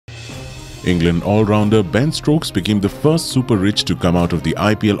England all-rounder Ben Stokes became the first super rich to come out of the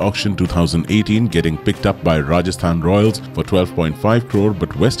IPL auction 2018, getting picked up by Rajasthan Royals for 12.5 crore,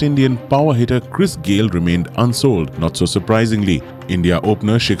 but West Indian power hitter Chris Gayle remained unsold. Not so surprisingly, India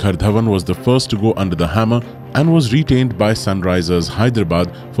opener Shikhar Dhawan was the first to go under the hammer and was retained by Sunrisers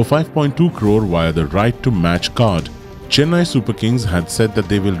Hyderabad for 5.2 crore via the right to match card. Chennai Super Kings had said that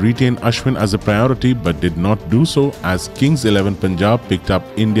they will retain Ashwin as a priority but did not do so, as Kings XI Punjab picked up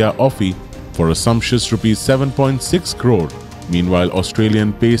India offie for a sumptuous ₹7.6 crore. Meanwhile,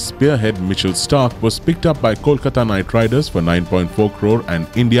 Australian pace spearhead Mitchell Starc was picked up by Kolkata Knight Riders for 9.4 crore, and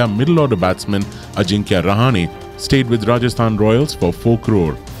India middle-order batsman Ajinkya Rahane stayed with Rajasthan Royals for 4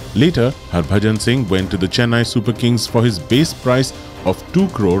 crore. Later, Harbhajan Singh went to the Chennai Super Kings for his base price of 2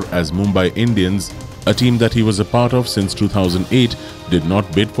 crore as Mumbai Indians, a team that he was a part of since 2008, did not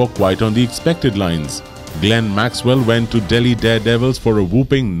bid for quite on the expected lines. Glenn Maxwell went to Delhi Daredevils for a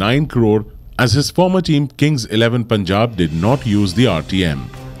whooping 9 crore as his former team Kings XI Punjab did not use the RTM.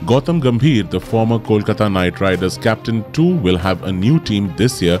 Gautam Gambhir, the former Kolkata Knight Riders captain too, will have a new team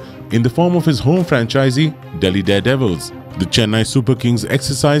this year in the form of his home franchisee Delhi Daredevils. The Chennai Super Kings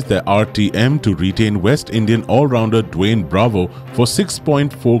exercised their RTM to retain West Indian all-rounder Dwayne Bravo for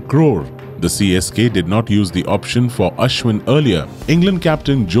 6.4 crore. The CSK did not use the option for Ashwin earlier. England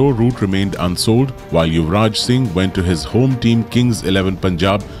captain Joe Root remained unsold, while Yuvraj Singh went to his home team Kings XI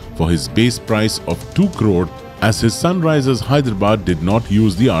Punjab for his base price of 2 crore, as his Sunrisers Hyderabad did not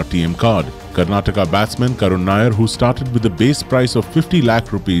use the RTM card. Karnataka batsman Karun Nair, who started with a base price of 50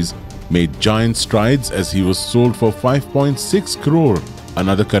 lakh rupees, made giant strides as he was sold for 5.6 crore.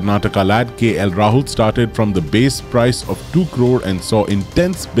 Another Karnataka lad, KL Rahul, started from the base price of 2 crore and saw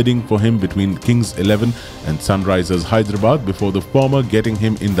intense bidding for him between Kings XI and Sunrisers Hyderabad, before the former getting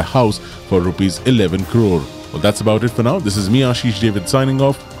him in the house for ₹11 crore. Well, that's about it for now. This is me, Ashish David, signing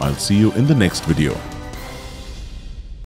off. I'll see you in the next video.